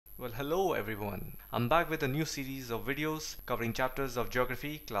Well, hello everyone. I'm back with a new series of videos covering chapters of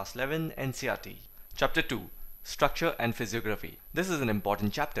Geography, Class 11, NCERT. Chapter 2, Structure and Physiography. This is an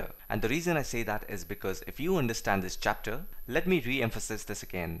important chapter, and the reason I say that is because if you understand this chapter, let me re-emphasize this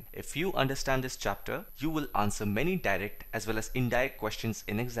again. If you understand this chapter, you will answer many direct as well as indirect questions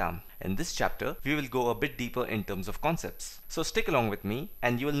in exam. In this chapter, we will go a bit deeper in terms of concepts. So stick along with me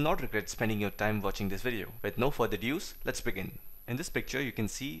and you will not regret spending your time watching this video. With no further ado, let's begin. In this picture, you can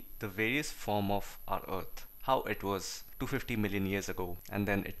see the various form of our Earth, how it was 250 million years ago, and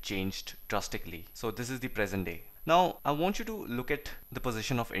then it changed drastically. So this is the present day. Now, I want you to look at the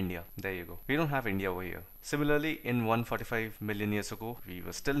position of India. There you go. We don't have India over here. Similarly, in 145 million years ago, we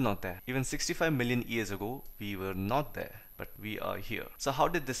were still not there. Even 65 million years ago, we were not there. But we are here. So how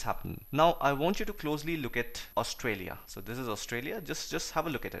did this happen? Now I want you to closely look at Australia. So this is Australia. Just have a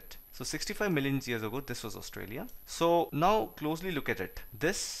look at it. So 65 million years ago, this was Australia. So now closely look at it.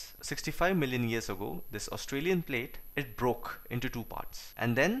 This 65 million years ago, this Australian plate, it broke into two parts.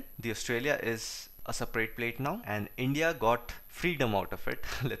 And then the Australia is a separate plate now, and India got freedom out of it,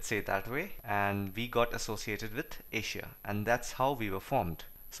 let's say it that way, and we got associated with Asia, and that's how we were formed.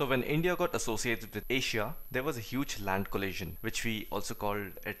 So when India got associated with Asia, there was a huge land collision, which we also called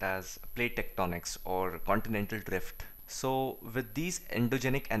it as plate tectonics or continental drift. So with these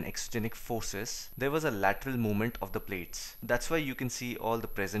endogenic and exogenic forces, there was a lateral movement of the plates. That's why you can see all the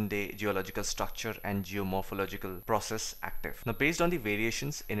present day geological structure and geomorphological process active. Now based on the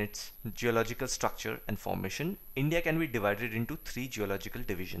variations in its geological structure and formation, India can be divided into three geological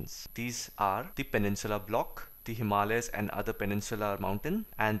divisions. These are the Peninsula Block, the Himalayas and other peninsular mountain,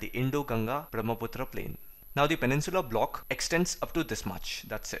 and the Indo-Ganga-Brahmaputra plain. Now the Peninsula Block extends up to this much,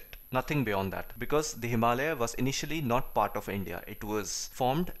 that's it. Nothing beyond that, because the Himalaya was initially not part of India. It was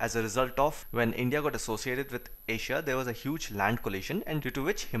formed as a result of when India got associated with Asia, there was a huge land collision, and due to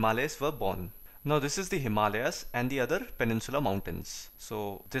which Himalayas were born. Now this is the Himalayas and the other peninsula mountains.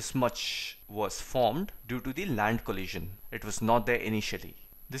 So this much was formed due to the land collision. It was not there initially.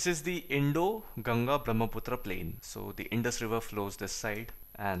 This is the Indo-Ganga-Brahmaputra plain. So the Indus River flows this side,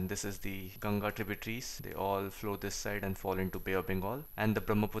 and this is the Ganga tributaries. They all flow this side and fall into Bay of Bengal. And the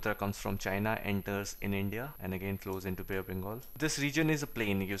Brahmaputra comes from China, enters in India, and again flows into Bay of Bengal. This region is a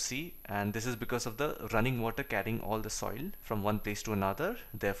plain, you see, and this is because of the running water carrying all the soil from one place to another,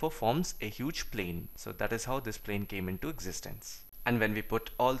 therefore forms a huge plain. So that is how this plain came into existence. And when we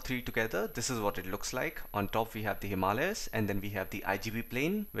put all three together, this is what it looks like. On top we have the Himalayas, and then we have the IGB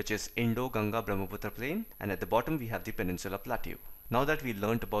plain, which is Indo-Ganga-Brahmaputra plain, and at the bottom we have the Peninsula Plateau. Now that we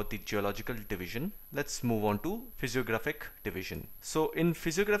learnt about the geological division, let's move on to physiographic division. So in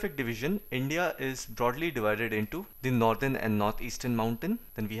physiographic division, India is broadly divided into the northern and northeastern mountain,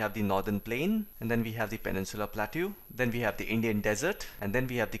 then we have the northern plain, and then we have the Peninsula Plateau, then we have the Indian desert, and then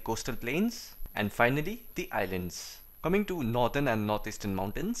we have the coastal plains, and finally the islands. Coming to northern and northeastern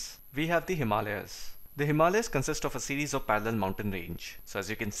mountains, we have the Himalayas. The Himalayas consist of a series of parallel mountain range. So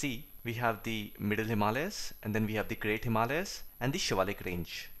as you can see, we have the middle Himalayas, and then we have the Great Himalayas and the Shivalik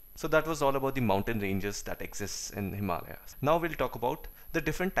range. So that was all about the mountain ranges that exists in Himalayas. Now we'll talk about the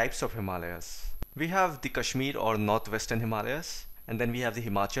different types of Himalayas. We have the Kashmir or northwestern Himalayas, and then we have the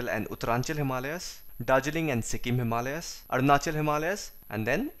Himachal and Uttaranchal Himalayas, Darjeeling and Sikkim Himalayas, Arunachal Himalayas, and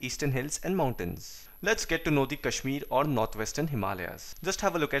then eastern hills and mountains. Let's get to know the Kashmir or northwestern Himalayas. Just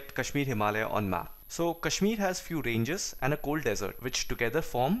have a look at Kashmir Himalaya on map. So Kashmir has few ranges and a cold desert, which together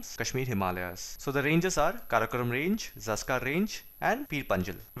forms Kashmir Himalayas. So the ranges are Karakoram Range, Zanskar Range, and Pir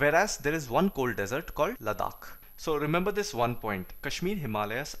Panjal. Whereas there is one cold desert called Ladakh. So remember this one point, Kashmir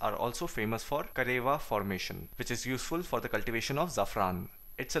Himalayas are also famous for Karewa formation, which is useful for the cultivation of saffron.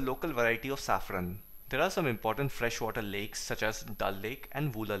 It's a local variety of saffron. There are some important freshwater lakes such as Dal Lake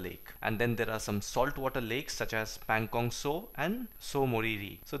and Vula Lake, and then there are some saltwater lakes such as Pangkong So and So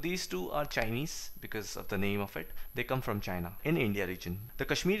Moriri. So these two are Chinese because of the name of it. They come from China in India region. The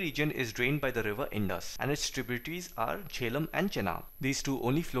Kashmir region is drained by the river Indus, and its tributaries are Jhelum and Chenab. These two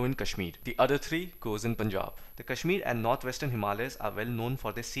only flow in Kashmir. The other three goes in Punjab. The Kashmir and northwestern Himalayas are well known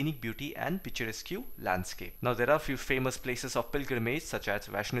for their scenic beauty and picturesque landscape. Now there are few famous places of pilgrimage such as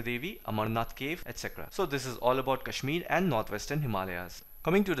Vaishno Devi, Amarnath Cave, etc. So this is all about Kashmir and northwestern Himalayas.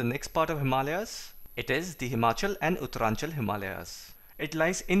 Coming to the next part of Himalayas, it is the Himachal and Uttaranchal Himalayas. It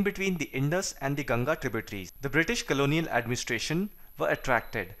lies in between the Indus and the Ganga tributaries. The British colonial administration were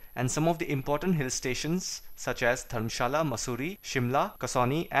attracted, and some of the important hill stations such as Dharamshala, Mussoorie, Shimla,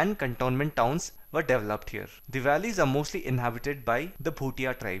 Kasauni and cantonment towns were developed here. The valleys are mostly inhabited by the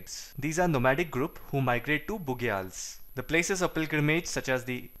Bhutia tribes. These are nomadic group who migrate to Bugyals. The places of pilgrimage such as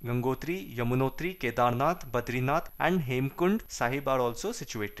the Gangotri, Yamunotri, Kedarnath, Badrinath and Hemkund Sahib are also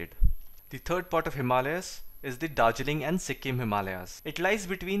situated. The third part of Himalayas is the Darjeeling and Sikkim Himalayas. It lies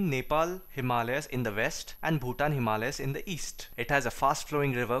between Nepal Himalayas in the west and Bhutan Himalayas in the east. It has a fast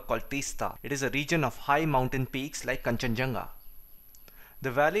flowing river called Tista. It is a region of high mountain peaks like Kanchenjunga. The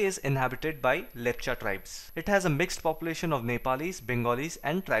valley is inhabited by Lepcha tribes. It has a mixed population of Nepalis, Bengalis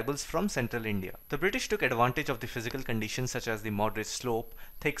and tribals from central India. The British took advantage of the physical conditions such as the moderate slope,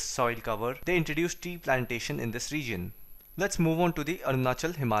 thick soil cover. They introduced tea plantation in this region. Let's move on to the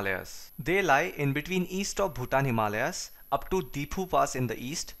Arunachal Himalayas. They lie in between east of Bhutan Himalayas up to Diphu Pass in the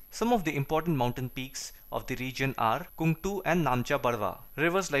east. Some of the important mountain peaks of the region are Kungtu and Namcha Barwa.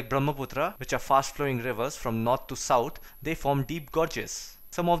 Rivers like Brahmaputra, which are fast flowing rivers from north to south, they form deep gorges.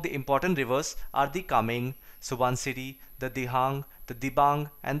 Some of the important rivers are the Kameng, Subansiri, the Dihang, the Dibang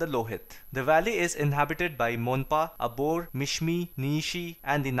and the Lohit. The valley is inhabited by Monpa, Abor, Mishmi, Nishi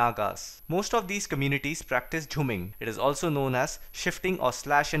and the Nagas. Most of these communities practice jhuming. It is also known as shifting or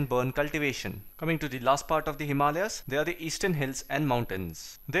slash and burn cultivation. Coming to the last part of the Himalayas, they are the eastern hills and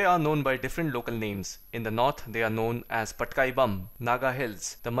mountains. They are known by different local names. In the north, they are known as Patkai Bam, Naga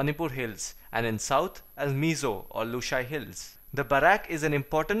Hills, the Manipur Hills, and in south as Mizo or Lushai Hills. The Barak is an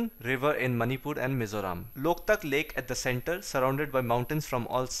important river in Manipur and Mizoram. Loktak Lake at the center, surrounded by mountains from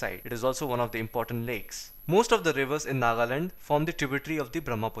all sides. It is also one of the important lakes. Most of the rivers in Nagaland form the tributary of the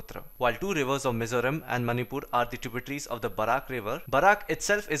Brahmaputra, while two rivers of Mizoram and Manipur are the tributaries of the Barak River. Barak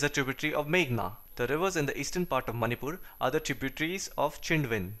itself is a tributary of Meghna. The rivers in the eastern part of Manipur are the tributaries of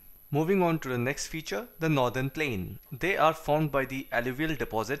Chindwin. Moving on to the next feature, the northern plain. They are formed by the alluvial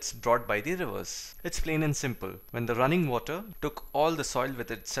deposits brought by the rivers. It's plain and simple. When the running water took all the soil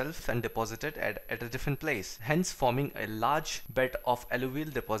with itself and deposited at a different place, hence forming a large bed of alluvial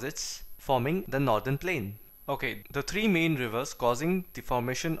deposits forming the northern plain. Okay, the three main rivers causing the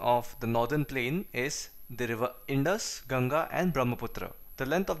formation of the northern plain is the river Indus, Ganga and Brahmaputra. The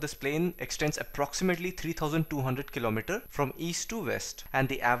length of this plain extends approximately 3,200 km from east to west, and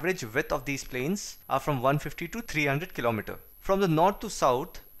the average width of these plains are from 150 to 300 km. From the north to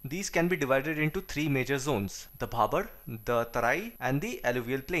south, these can be divided into three major zones: the Bhabar, the Tarai and the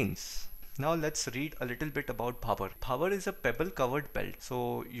alluvial plains. Now let's read a little bit about Bhabar. Bhabar is a pebble covered belt.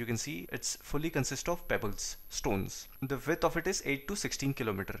 So you can see it's fully consists of pebbles, stones. The width of it is 8 to 16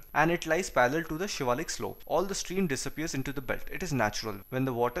 km and it lies parallel to the Shivalik slope. All the stream disappears into the belt. It is natural. When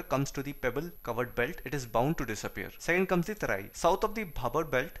the water comes to the pebble covered belt, it is bound to disappear. Second comes the Tarai. South of the Bhabar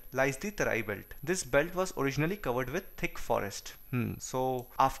belt lies the Tarai belt. This belt was originally covered with thick forest. So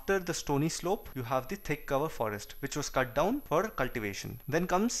after the stony slope, you have the thick cover forest which was cut down for cultivation. Then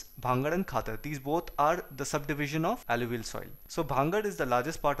comes Bhangar and Khadar. These both are the subdivision of alluvial soil. So Bhangar is the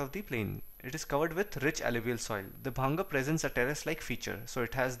largest part of the plain. It is covered with rich alluvial soil. The Bhangar presents a terrace-like feature, so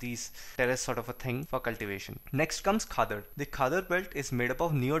it has these terrace sort of a thing for cultivation. Next comes Khadar. The Khadar belt is made up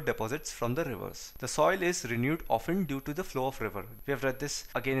of newer deposits from the rivers. The soil is renewed often due to the flow of river. We have read this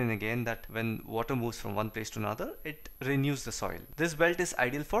again and again that when water moves from one place to another, it renews the soil. This belt is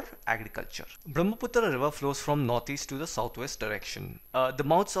ideal for agriculture. Brahmaputra river flows from northeast to the southwest direction. The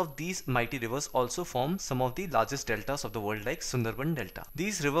mouths of these mighty rivers also form some of the largest deltas of the world, like Sundarban Delta.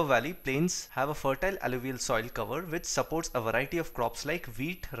 These river valley plains have a fertile alluvial soil cover which supports a variety of crops like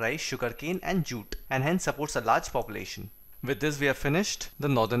wheat, rice, sugarcane and jute, and hence supports a large population. With this we have finished the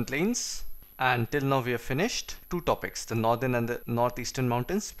northern plains, and till now we have finished two topics, the northern and the northeastern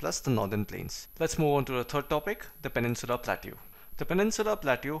mountains plus the northern plains. Let's move on to the third topic, the Peninsular Plateau. The Peninsular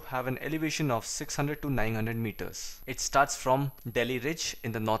Plateau have an elevation of 600 to 900 meters. It starts from Delhi Ridge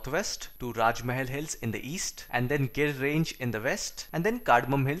in the northwest to Rajmahal Hills in the east, and then Gir Range in the west, and then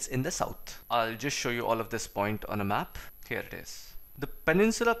Cardamom Hills in the south. I'll just show you all of this point on a map. Here it is. The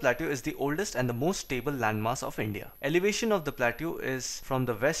Peninsular Plateau is the oldest and the most stable landmass of India. Elevation of the plateau is from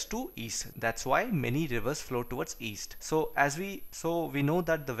the west to east. That's why many rivers flow towards east. So we know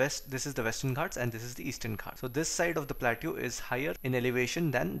that the west, this is the Western Ghats and this is the Eastern Ghats. So this side of the plateau is higher in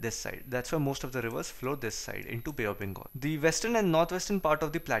elevation than this side. That's why most of the rivers flow this side into Bay of Bengal. The western and northwestern part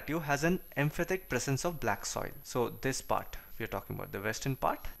of the plateau has an emphatic presence of black soil. So this part, we are talking about the western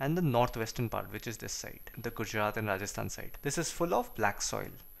part and the northwestern part, which is this side, the Gujarat and Rajasthan side. This is full of black soil.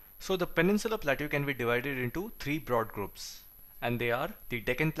 So the Peninsular Plateau can be divided into three broad groups, and they are the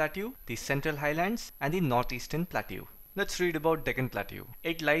Deccan Plateau, the Central Highlands and the Northeastern Plateau. Let's read about Deccan Plateau.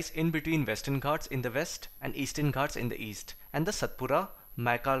 It lies in between Western Ghats in the west and Eastern Ghats in the east, and the Satpura,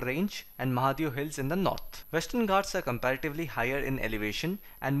 Maikal Range and Mahadev Hills in the north. Western Ghats are comparatively higher in elevation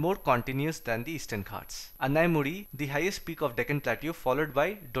and more continuous than the Eastern Ghats. Anaimuri, the highest peak of Deccan Plateau, followed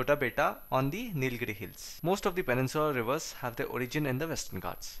by Dotabeta on the Nilgiri Hills. Most of the peninsular rivers have their origin in the Western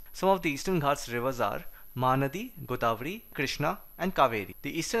Ghats. Some of the Eastern Ghats rivers are Mahanadi, Godavari, Krishna and Kaveri.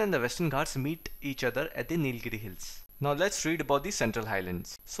 The Eastern and the Western Ghats meet each other at the Nilgiri Hills. Now let's read about the Central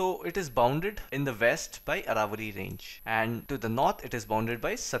Highlands. So it is bounded in the west by Aravalli Range and to the north it is bounded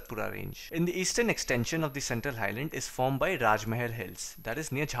by Satpura Range. In the eastern extension of the Central Highland is formed by Rajmahal Hills, that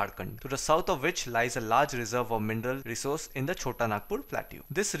is near Jharkhand, to the south of which lies a large reserve of mineral resource in the Chota Nagpur Plateau.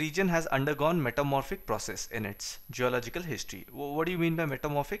 This region has undergone metamorphic process in its geological history. What do you mean by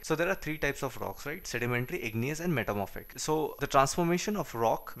metamorphic? So there are three types of rocks, right? Sedimentary, igneous and metamorphic. So the transformation of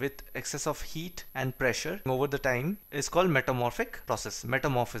rock with excess of heat and pressure over the time is called metamorphic process.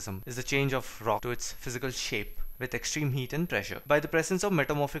 Metamorphism is the change of rock to its physical shape with extreme heat and pressure by the presence of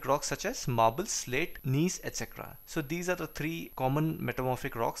metamorphic rocks such as marble, slate, gneiss, etc. So these are the three common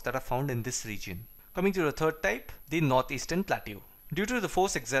metamorphic rocks that are found in this region. Coming to the third type, the northeastern plateau. Due to the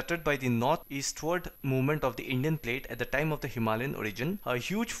force exerted by the northeastward movement of the Indian plate at the time of the Himalayan origin, a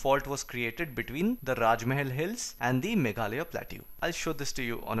huge fault was created between the Rajmahal Hills and the Meghalaya Plateau. I'll show this to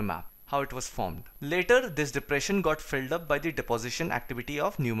you on a map, how it was formed. Later, this depression got filled up by the deposition activity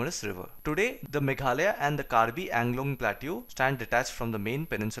of numerous rivers. Today, the Meghalaya and the Karbi Anglong Plateau stand detached from the main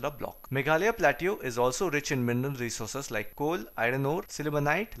peninsula block. Meghalaya Plateau is also rich in mineral resources like coal, iron ore,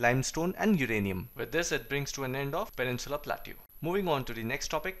 silibanite, limestone and uranium. With this, it brings to an end of Peninsula Plateau. Moving on to the next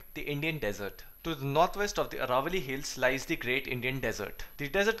topic, the Indian Desert. To the northwest of the Aravalli Hills lies the Great Indian Desert. The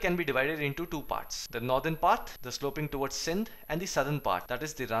desert can be divided into two parts. The northern part, the sloping towards Sindh, and the southern part, that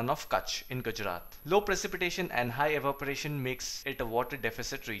is the Rann of Kutch in Gujarat. Low precipitation and high evaporation makes it a water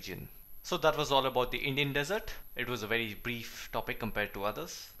deficit region. So that was all about the Indian Desert. It was a very brief topic compared to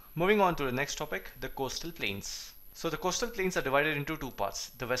others. Moving on to the next topic, the coastal plains. So the coastal plains are divided into two parts,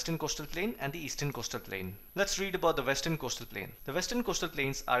 the western coastal plain and the eastern coastal plain. Let's read about the western coastal plain. The western coastal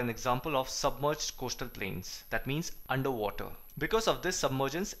plains are an example of submerged coastal plains, that means underwater. Because of this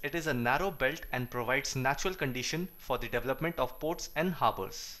submergence, it is a narrow belt and provides natural condition for the development of ports and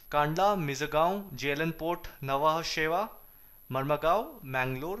harbors. Kandla, Mizagaon, JLN Port, Nhava Marmagaon,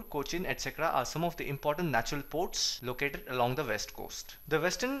 Mangalore, Cochin, etc. are some of the important natural ports located along the west coast. The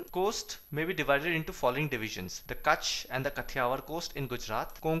western coast may be divided into following divisions: the Kutch and the Kathiawar coast in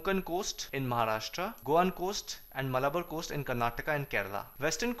Gujarat, Konkan coast in Maharashtra, Goan coast and Malabar coast in Karnataka and Kerala.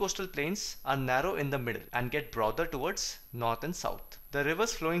 Western coastal plains are narrow in the middle and get broader towards north and south. The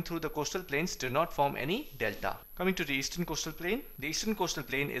rivers flowing through the coastal plains do not form any delta. Coming to the eastern coastal plain. The eastern coastal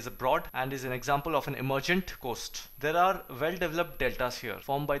plain is broad and is an example of an emergent coast. There are well-developed deltas here,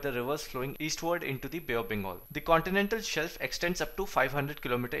 formed by the rivers flowing eastward into the Bay of Bengal. The continental shelf extends up to 500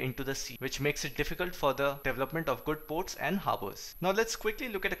 km into the sea, which makes it difficult for the development of good ports and harbors. Now let's quickly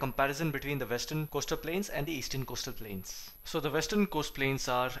look at a comparison between the western coastal plains and the eastern coastal plains. So the western coast plains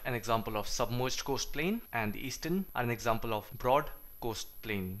are an example of submerged coast plain and the eastern are an example of broad coast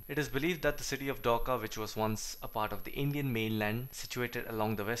plain. It is believed that the city of Dhaka, which was once a part of the Indian mainland situated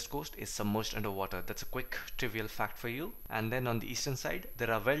along the west coast, is submerged underwater. That's a quick trivial fact for you. And then on the eastern side, there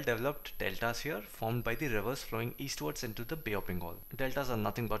are well-developed deltas here formed by the rivers flowing eastwards into the Bay of Bengal. Deltas are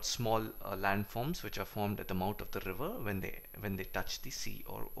nothing but small landforms which are formed at the mouth of the river when they touch the sea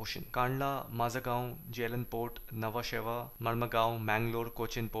or ocean. Kandla, Mazagaon, JLN Port, Nhava Sheva, Marmagaon, Mangalore,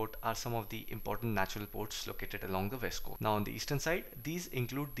 Cochin Port are some of the important natural ports located along the west coast. Now on the eastern side, these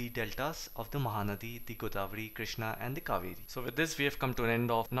include the deltas of the Mahanadi, the Godavari, Krishna and the Kaveri. So with this we have come to an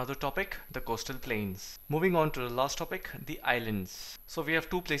end of another topic, the coastal plains. Moving on to the last topic, the islands. So we have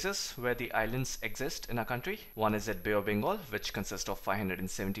two places where the islands exist in our country. One is at Bay of Bengal, which consists of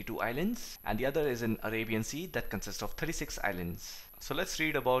 572 islands, and the other is in Arabian Sea that consists of 36 islands. So let's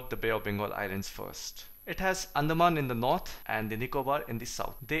read about the Bay of Bengal islands first. It has Andaman in the north and the Nicobar in the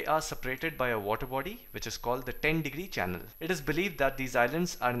south. They are separated by a water body which is called the 10-degree channel. It is believed that these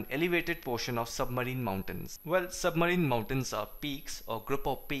islands are an elevated portion of submarine mountains. Well, submarine mountains are peaks or group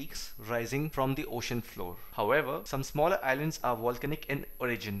of peaks rising from the ocean floor. However, some smaller islands are volcanic in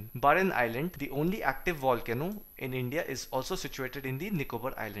origin. Baran Island, the only active volcano in India, is also situated in the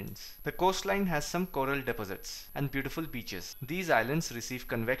Nicobar Islands. The coastline has some coral deposits and beautiful beaches. These islands receive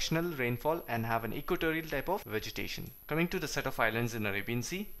convectional rainfall and have an equatorial equatorial type of vegetation. Coming to the set of islands in Arabian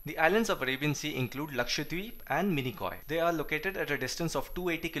Sea, the islands of Arabian Sea include Lakshadweep and Minicoy. They are located at a distance of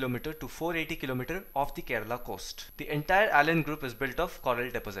 280 km to 480 km off the Kerala coast. The entire island group is built of coral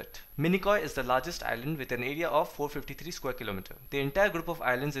deposit. Minicoy is the largest island with an area of 453 square kilometer. The entire group of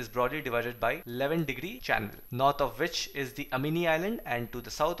islands is broadly divided by 11-degree channel, north of which is the Amini Island and to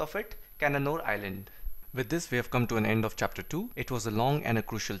the south of it, Cananore Island. With this, we have come to an end of chapter 2. It was a long and a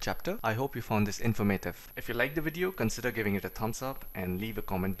crucial chapter. I hope you found this informative. If you liked the video, consider giving it a thumbs up and leave a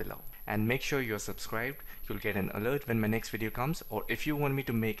comment below. And make sure you are subscribed. You'll get an alert when my next video comes, or if you want me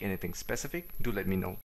to make anything specific, do let me know.